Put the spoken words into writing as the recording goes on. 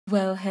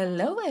Well,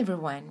 hello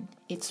everyone.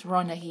 It's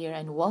Rona here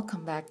and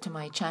welcome back to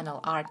my channel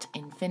Art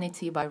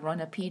Infinity by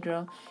Rona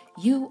Pedro.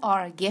 You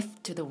are a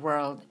gift to the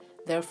world.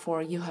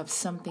 Therefore, you have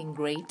something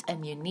great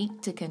and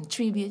unique to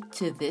contribute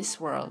to this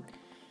world.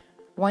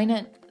 Why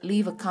not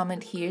leave a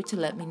comment here to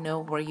let me know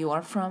where you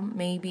are from?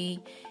 Maybe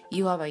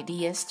you have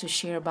ideas to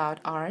share about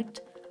art.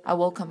 I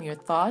welcome your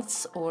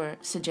thoughts or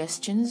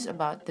suggestions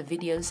about the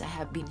videos I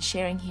have been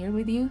sharing here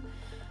with you.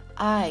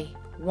 I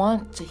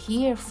want to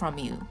hear from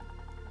you.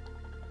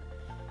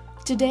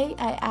 Today,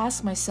 I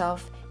ask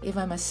myself if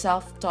I'm a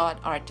self-taught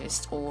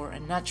artist or a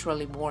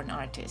naturally born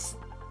artist.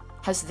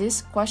 Has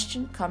this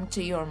question come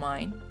to your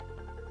mind?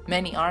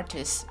 Many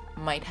artists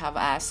might have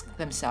asked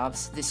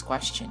themselves this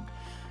question.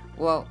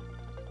 Well,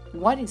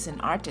 what is an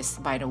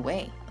artist, by the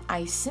way?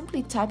 I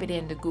simply type it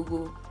in the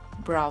Google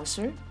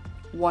browser.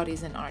 What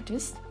is an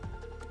artist?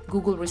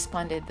 Google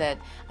responded that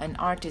an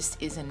artist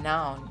is a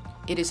noun.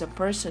 It is a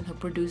person who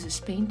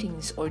produces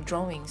paintings or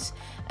drawings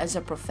as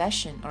a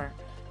profession or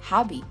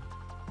hobby.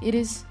 It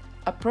is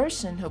a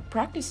person who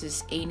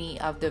practices any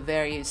of the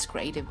various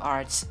creative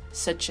arts,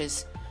 such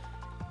as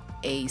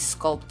a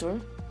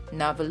sculptor,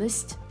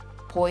 novelist,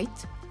 poet,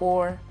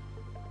 or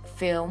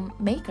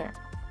filmmaker.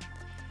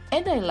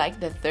 And I like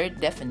the third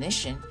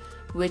definition,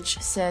 which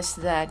says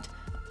that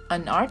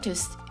an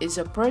artist is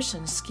a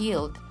person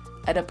skilled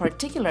at a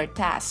particular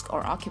task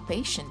or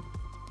occupation.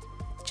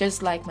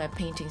 Just like my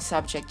painting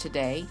subject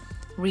today,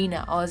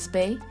 Reina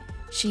Ozbay,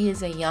 she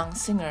is a young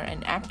singer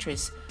and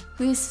actress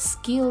who is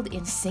skilled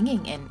in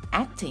singing and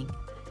acting.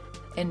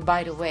 And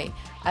by the way,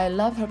 I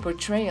love her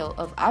portrayal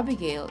of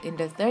Abigail in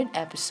the third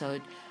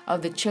episode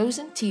of the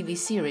Chosen TV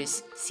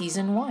series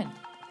Season 1.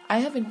 I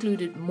have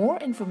included more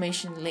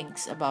information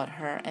links about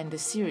her and the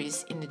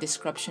series in the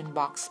description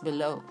box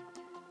below.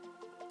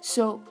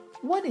 So,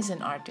 what is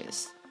an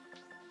artist?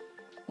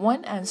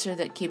 One answer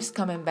that keeps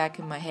coming back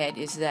in my head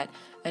is that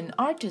an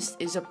artist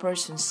is a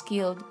person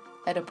skilled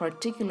at a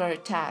particular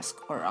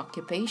task or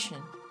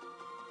occupation.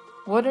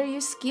 What are you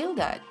skilled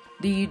at?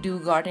 Do you do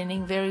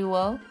gardening very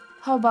well?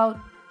 How about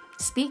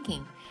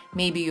speaking?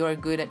 Maybe you are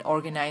good at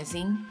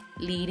organizing,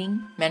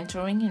 leading,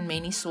 mentoring in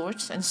many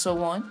sorts, and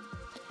so on.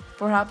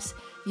 Perhaps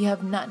you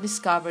have not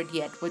discovered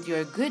yet what you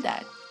are good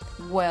at.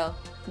 Well,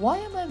 why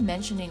am I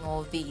mentioning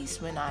all these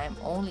when I am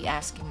only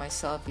asking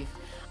myself if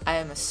I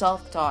am a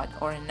self-taught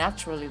or a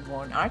naturally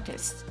born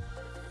artist?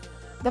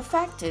 The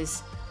fact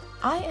is,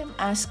 I am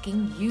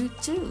asking you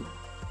too.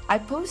 I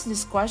pose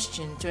this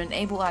question to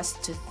enable us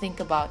to think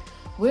about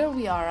where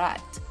we are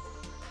at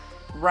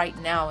right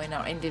now in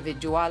our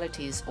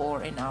individualities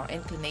or in our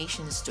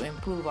inclinations to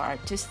improve our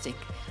artistic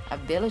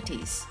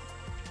abilities,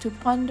 to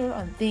ponder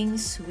on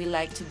things we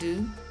like to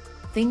do,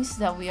 things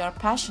that we are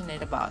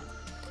passionate about.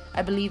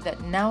 I believe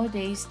that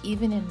nowadays,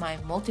 even in my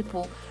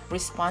multiple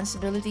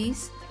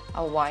responsibilities,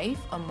 a wife,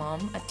 a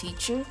mom, a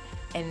teacher,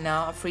 and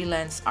now a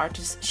freelance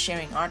artist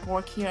sharing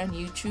artwork here on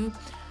YouTube,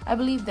 I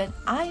believe that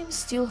I am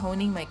still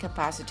honing my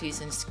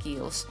capacities and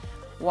skills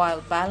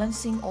while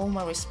balancing all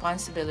my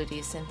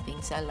responsibilities and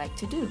things I like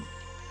to do.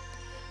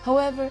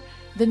 However,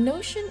 the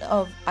notion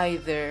of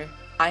either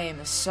I am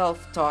a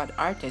self-taught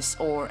artist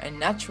or a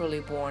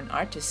naturally born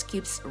artist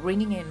keeps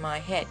ringing in my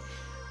head.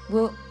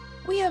 Well,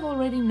 we have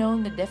already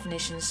known the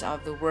definitions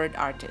of the word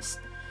artist.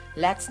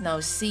 Let's now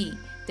see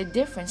the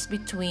difference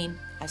between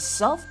a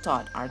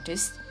self-taught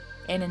artist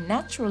and a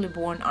naturally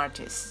born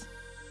artist.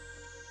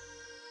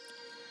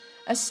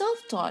 A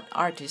self-taught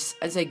artist,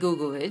 as I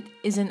Google it,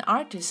 is an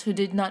artist who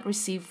did not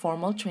receive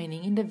formal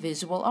training in the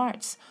visual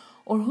arts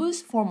or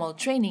whose formal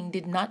training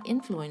did not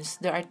influence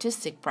their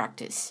artistic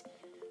practice.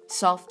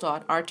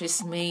 Self-taught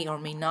artists may or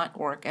may not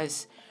work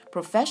as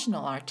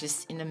professional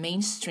artists in the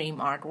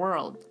mainstream art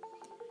world.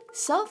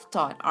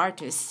 Self-taught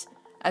artists,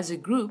 as a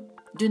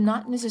group, do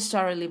not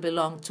necessarily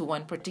belong to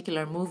one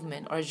particular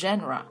movement or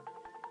genre.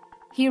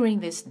 Hearing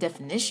this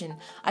definition,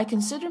 I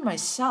consider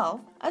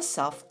myself a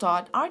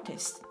self-taught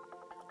artist.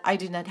 I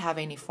do not have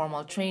any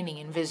formal training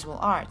in visual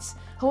arts.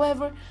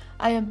 However,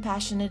 I am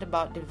passionate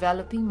about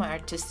developing my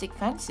artistic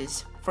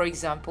fancies. For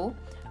example,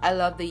 I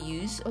love the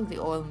use of the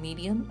oil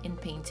medium in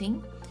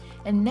painting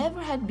and never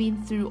had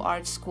been through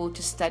art school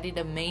to study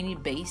the many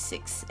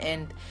basics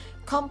and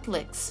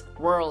complex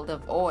world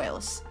of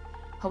oils.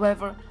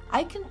 However,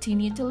 I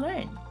continue to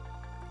learn.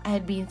 I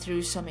had been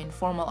through some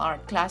informal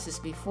art classes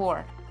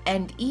before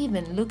and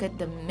even look at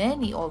the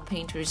many oil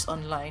painters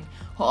online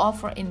who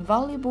offer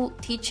invaluable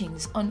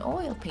teachings on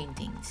oil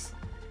paintings.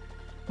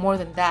 More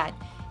than that,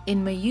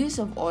 in my use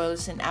of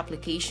oils and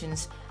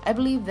applications, I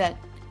believe that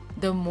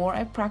the more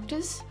I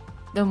practice,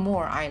 the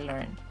more I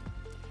learn.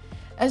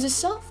 As a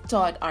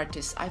self-taught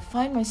artist, I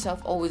find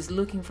myself always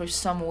looking for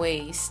some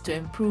ways to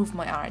improve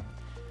my art.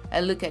 I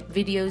look at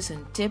videos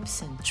and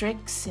tips and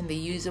tricks in the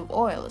use of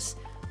oils.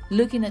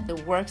 Looking at the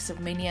works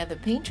of many other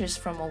painters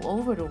from all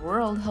over the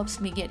world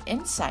helps me get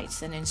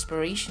insights and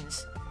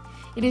inspirations.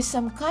 It is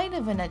some kind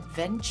of an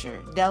adventure,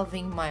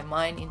 delving my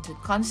mind into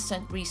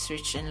constant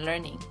research and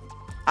learning.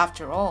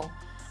 After all,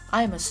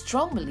 I am a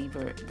strong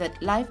believer that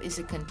life is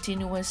a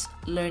continuous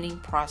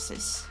learning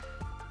process.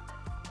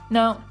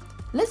 Now,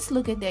 let's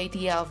look at the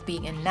idea of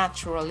being a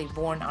naturally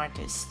born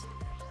artist.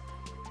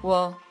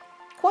 Well,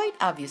 quite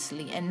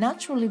obviously, a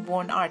naturally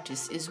born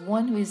artist is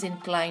one who is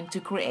inclined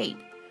to create,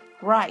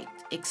 write,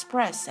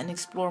 express, and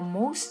explore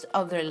most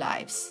of their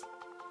lives.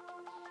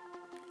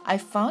 I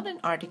found an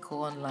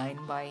article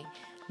online by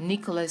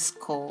Nicholas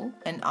Cole,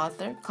 an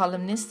author,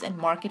 columnist, and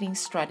marketing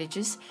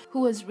strategist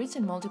who has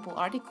written multiple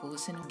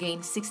articles and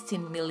gained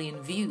 16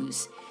 million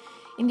views.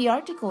 In the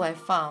article I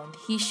found,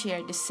 he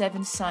shared the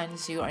 7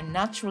 signs you are a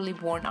naturally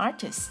born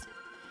artist.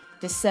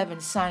 The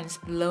 7 signs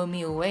blow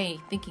me away,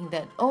 thinking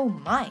that, oh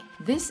my,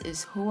 this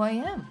is who I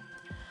am.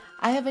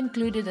 I have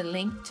included a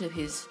link to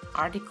his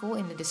article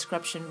in the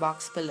description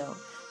box below,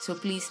 so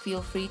please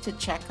feel free to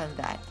check on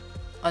that.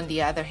 On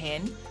the other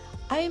hand,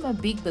 I am a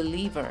big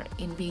believer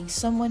in being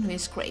someone who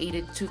is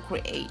created to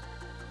create.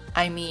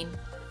 I mean,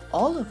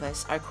 all of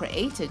us are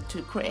created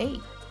to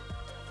create.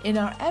 In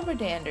our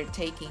everyday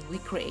undertaking, we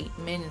create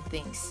many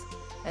things,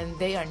 and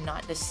they are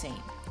not the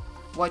same.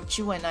 What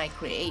you and I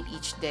create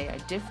each day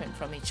are different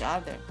from each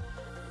other.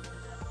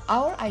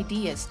 Our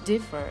ideas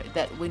differ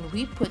that when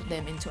we put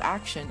them into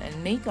action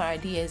and make our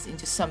ideas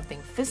into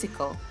something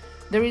physical,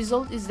 the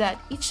result is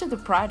that each of the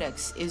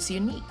products is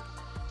unique.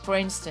 For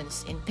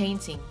instance, in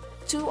painting,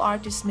 2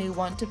 artists may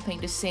want to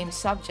paint the same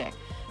subject,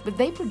 but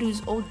they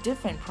produce all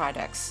different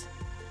products.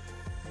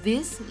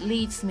 This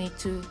leads me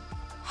to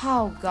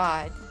how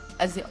God,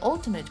 as the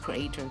ultimate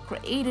creator,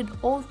 created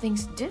all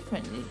things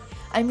differently.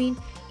 I mean,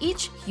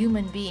 each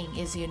human being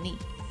is unique.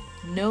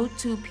 No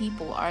 2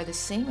 people are the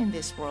same in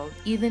this world.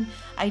 Even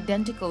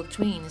identical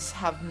twins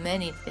have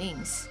many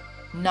things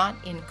not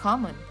in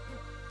common.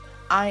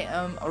 I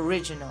am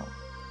original,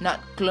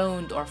 not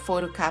cloned or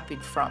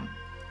photocopied from.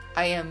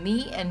 I am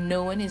me and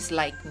no one is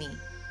like me.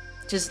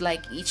 Just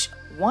like each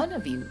one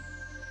of you.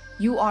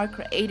 You are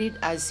created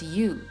as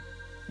you,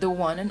 the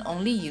one and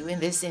only you in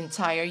this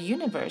entire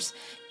universe.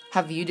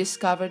 Have you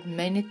discovered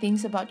many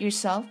things about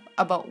yourself,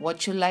 about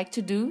what you like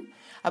to do,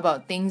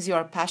 about things you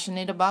are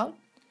passionate about?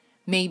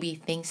 Maybe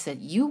things that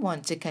you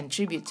want to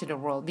contribute to the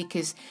world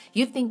because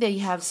you think that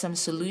you have some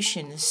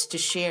solutions to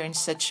share in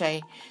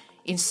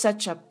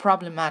such a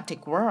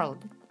problematic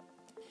world.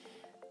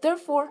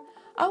 Therefore,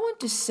 I want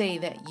to say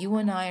that you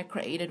and I are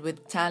created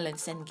with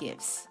talents and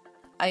gifts.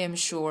 I am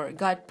sure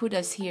God put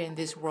us here in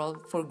this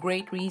world for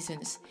great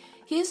reasons.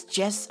 He is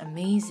just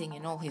amazing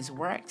in all His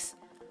works.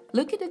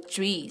 Look at the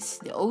trees,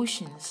 the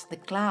oceans, the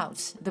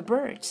clouds, the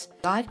birds.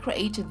 God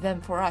created them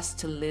for us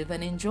to live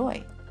and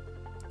enjoy.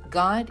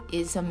 God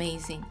is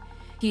amazing.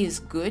 He is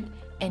good,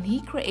 and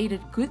He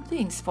created good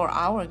things for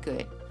our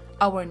good.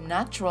 Our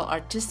natural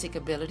artistic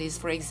abilities,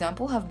 for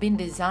example, have been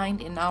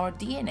designed in our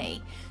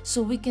DNA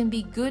so we can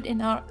be good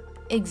in our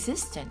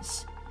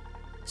existence.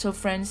 So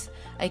friends,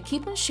 I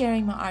keep on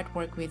sharing my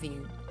artwork with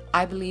you.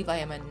 I believe I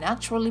am a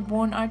naturally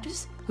born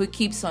artist who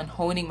keeps on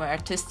honing my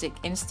artistic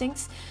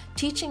instincts,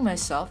 teaching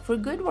myself for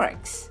good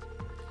works.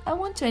 I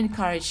want to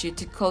encourage you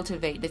to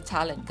cultivate the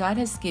talent God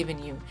has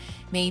given you.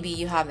 Maybe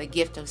you have the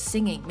gift of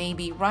singing,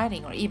 maybe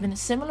writing, or even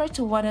similar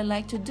to what I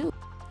like to do.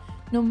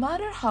 No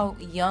matter how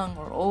young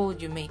or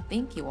old you may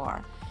think you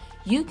are,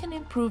 you can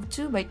improve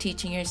too by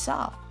teaching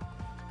yourself.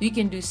 You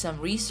can do some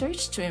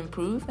research to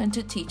improve and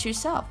to teach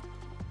yourself.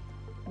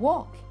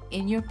 Walk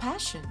in your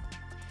passion.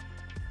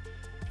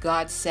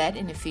 God said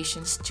in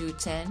Ephesians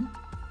 2:10,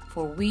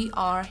 "For we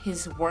are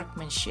His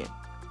workmanship,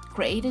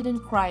 created in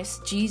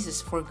Christ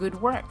Jesus for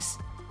good works,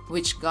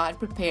 which God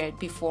prepared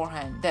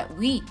beforehand that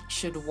we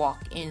should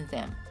walk in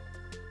them."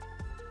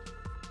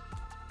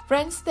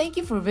 Friends, thank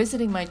you for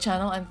visiting my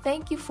channel and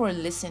thank you for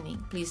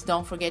listening. Please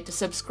don't forget to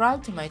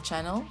subscribe to my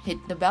channel,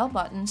 hit the bell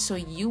button so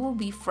you will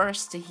be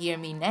first to hear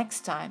me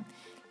next time.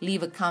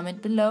 Leave a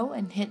comment below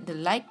and hit the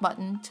like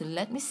button to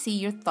let me see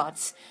your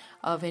thoughts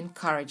of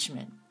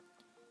encouragement.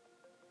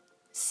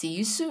 See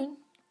you soon.